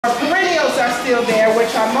still there,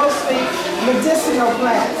 which are mostly medicinal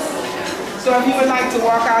plants. So if you would like to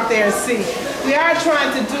walk out there and see. We are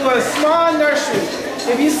trying to do a small nursery.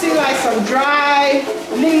 If you see like some dry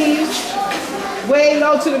leaves way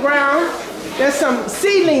low to the ground, there's some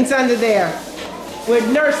seedlings under there with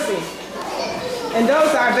nursing. And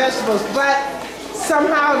those are vegetables, but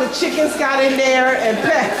somehow the chickens got in there and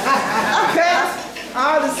pet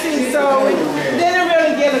all the seeds. So we didn't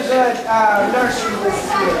really get a good nursery this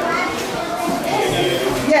year.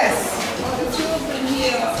 Yes. The children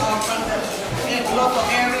here are from the local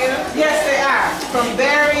area? Yes, they are. From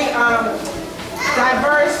very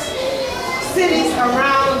diverse cities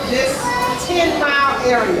around this 10-mile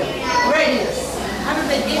area, radius. How do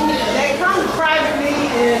they get here? They come privately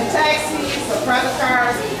in taxis or private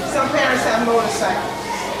cars. Some parents have motorcycles.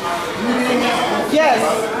 Yes.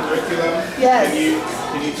 Curriculum? Yes.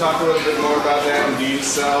 Can you talk a little bit more about that? And do you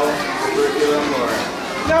sell curriculum or?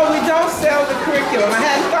 No, we don't sell the curriculum. I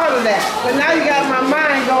hadn't thought of that. But now you got my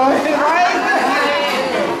mind going, right?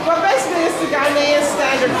 But basically it's the Ghanaian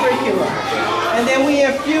standard curriculum. And then we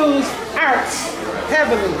infuse arts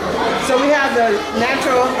heavily. So we have the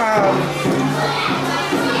natural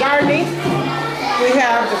gardening, we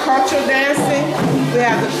have the cultural dancing, we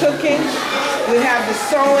have the cooking, we have the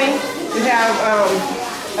sewing, we have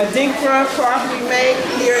a dinkra cloth we make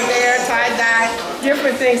here and there, tie-dye,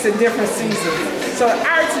 different things in different seasons. So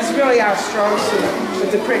arts is really our strong suit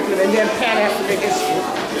with the curriculum, and then Pan-African history.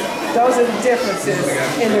 Those are the differences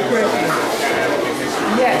in the curriculum.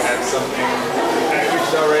 Yes. Have something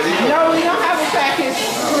packaged already? No, we don't have a packaged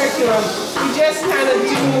curriculum. We just kind of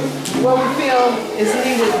do what we feel is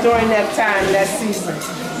needed during that time, that season.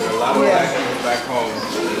 A lot of back home.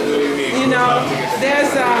 What do you mean? You know,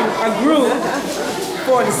 there's a group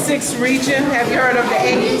for the 6th region. Have you heard of the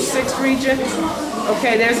AU 6th region?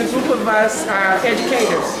 Okay, there's a group of us,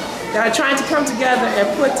 educators, that are trying to come together and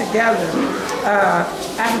put together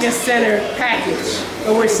African-centered package.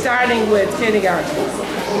 But we're starting with kindergarten.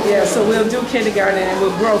 Yeah, so we'll do kindergarten and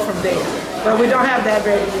we'll grow from there. But we don't have that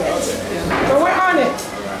ready yet. But we're on it.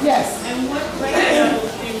 Yes. And what grade level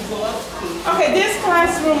do you go up to? Okay, this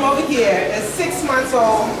classroom over here is 6 months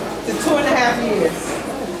old to 2.5 years.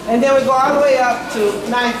 And then we go all the way up to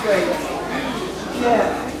 9th grade. Yeah.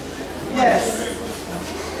 Yes.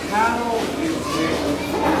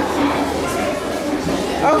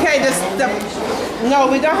 Okay,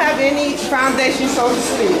 no, we don't have any foundation, so to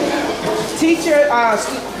speak.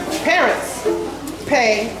 Parents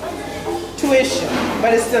pay tuition,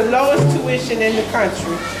 but it's the lowest tuition in the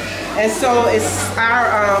country. And so it's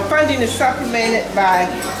our funding is supplemented by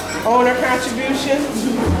owner contributions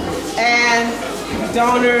and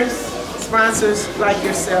donors, sponsors like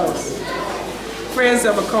yourselves, friends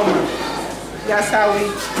of Akoma. That's how we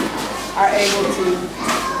are able to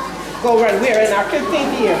go run. We're in our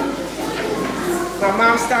 15th year. My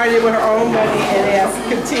mom started with her own money and it has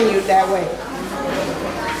continued that way.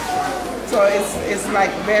 So it's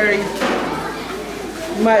like very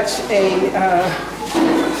much a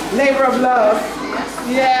labor of love.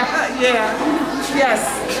 Yeah, yeah, yes.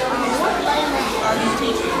 What language are you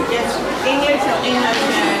teaching? Just English or English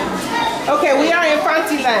and? Okay, we are in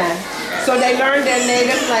Fanti land. So they learn their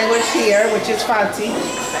native language here, which is Fanti.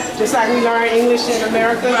 Just like we learn English in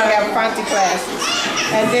America, we have Fanti classes.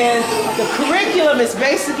 And then the curriculum is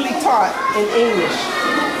basically taught in English.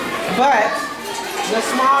 But the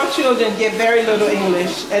small children get very little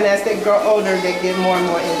English, and as they grow older, they get more and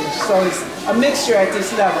more English. So it's a mixture at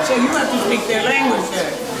this level. So you have to speak their language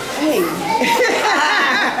there. Hey,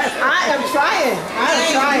 I am trying.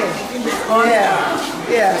 Yeah,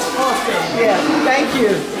 yeah, yeah. Thank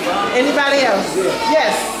you. Anybody else?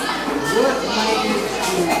 Yes. What language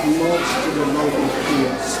belongs to the local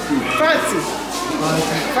kids speak? Fancy.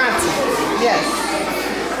 Fancy. Yes.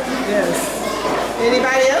 Yes.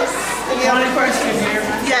 Anybody else? Any other questions?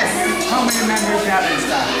 Yes. How many members have in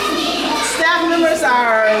staff? Staff members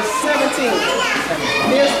are 17.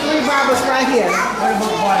 There's 3 Bibles right here. What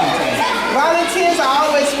about volunteers? Volunteers are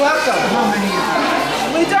always welcome. How many you have?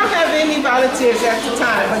 We don't have any volunteers at the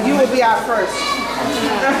time, but you will be our first.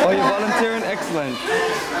 Oh, you're volunteering? Excellent.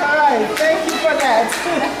 All right, thank you for that.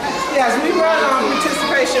 Yes, we run on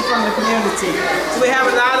participation from the community. So we have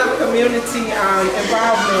a lot of community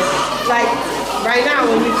involvement, like right now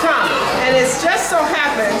when we come. And it just so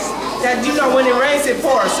happens that, you know, when it rains, it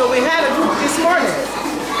pours. So we had a group this morning.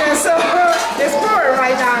 And so it's pouring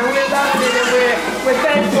right now, and we're loving it, and we're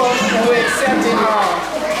thankful, and we're accepting all.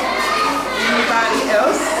 Anybody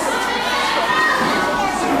else?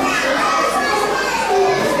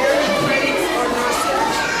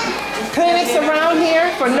 Clinics around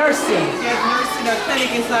here for nursing. Yes, nursing. the clinic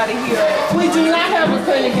inside of here. We do not have a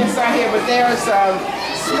clinic inside here, but there's a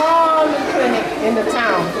small clinic in the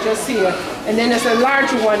town, just here. And then there's a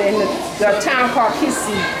larger one in the town called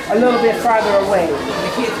Kissy, a little bit farther away.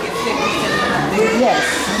 The kids get sick, we send them up there. Yes.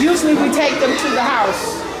 Usually we take them to the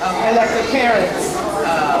house and let the parents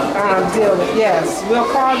deal with it. Yes. We'll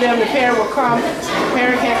call them, the parent will come, the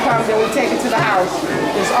parent can't come, then we take it to the house.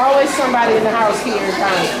 There's always somebody in the house here in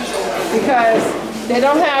town because they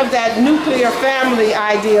don't have that nuclear family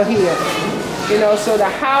idea here. You know, so the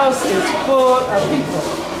house is full of people.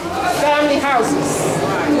 Family houses.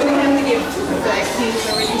 Do they have to get vaccines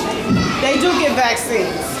or anything? They do get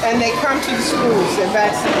vaccines, and they come to the schools and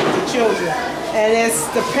vaccinate the children. And it's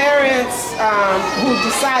the parents who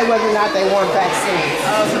decide whether or not they want vaccines.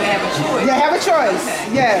 Oh, so they have a choice. They have a choice.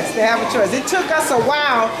 Okay. Yes, they have a choice. It took us a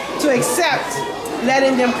while to accept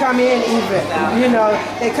letting them come in even. You know,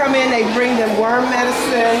 they come in, they bring them worm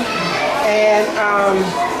medicine and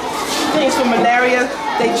things for malaria.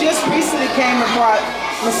 They just recently came and brought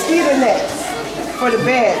mosquito nets for the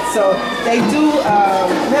bed. So they do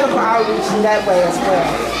medical outreach in that way as well.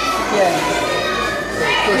 Yes.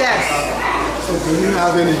 Yes. So do you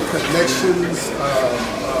have any connections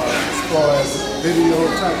as far as video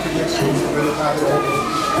type connections with anybody over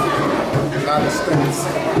the United States?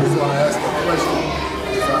 So I asked the question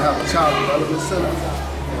if I have a child development center.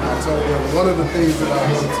 And I told them one of the things that I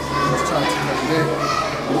wanted to do was try to connect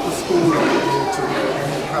with the school to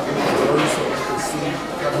have a word so they can see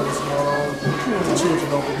kind of what's going on with the children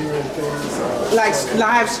over here and things. Like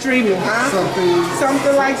live streaming, huh?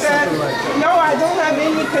 Something like that? Something like that. No, I don't have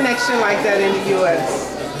any connection like that in the U.S.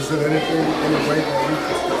 Is there anything, any way that we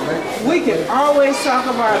can connect? We can always talk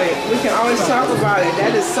about it. We can always talk about it.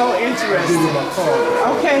 That is so Give interesting. you my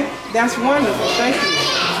call. Okay, that's wonderful. Thank you.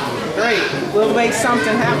 Great. We'll make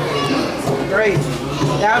something happen. Great.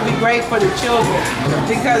 That would be great for the children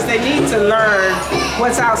because they need to learn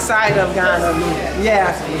what's outside of Ghana.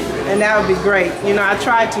 Yeah, and that would be great. You know, I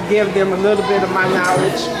try to give them a little bit of my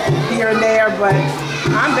knowledge here and there, but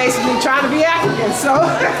I'm basically trying to be African, so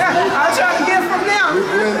I'll try to get from them.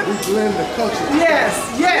 We blend the culture. Yes,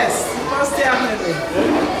 yes, most definitely.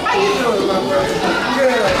 How you doing, my brother?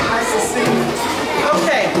 Good. Nice to see you.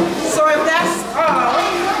 Okay, so if that's all,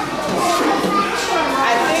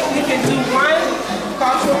 I think we can do one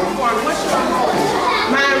cultural performance. What's your enrollment?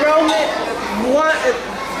 My enrollment,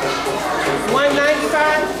 $195.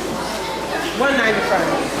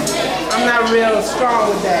 I'm not real strong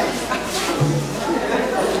with that.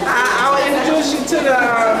 I'll introduce you to the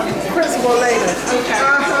principal later. Okay.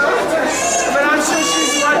 But I'm sure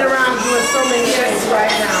she's running around doing so many things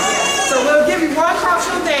right now. So we'll give you one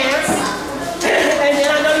cultural dance, and then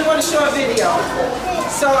I know you want to show a video.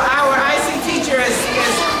 So our IC teacher is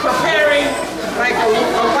preparing like a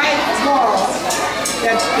white wall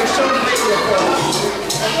that can show the video for us.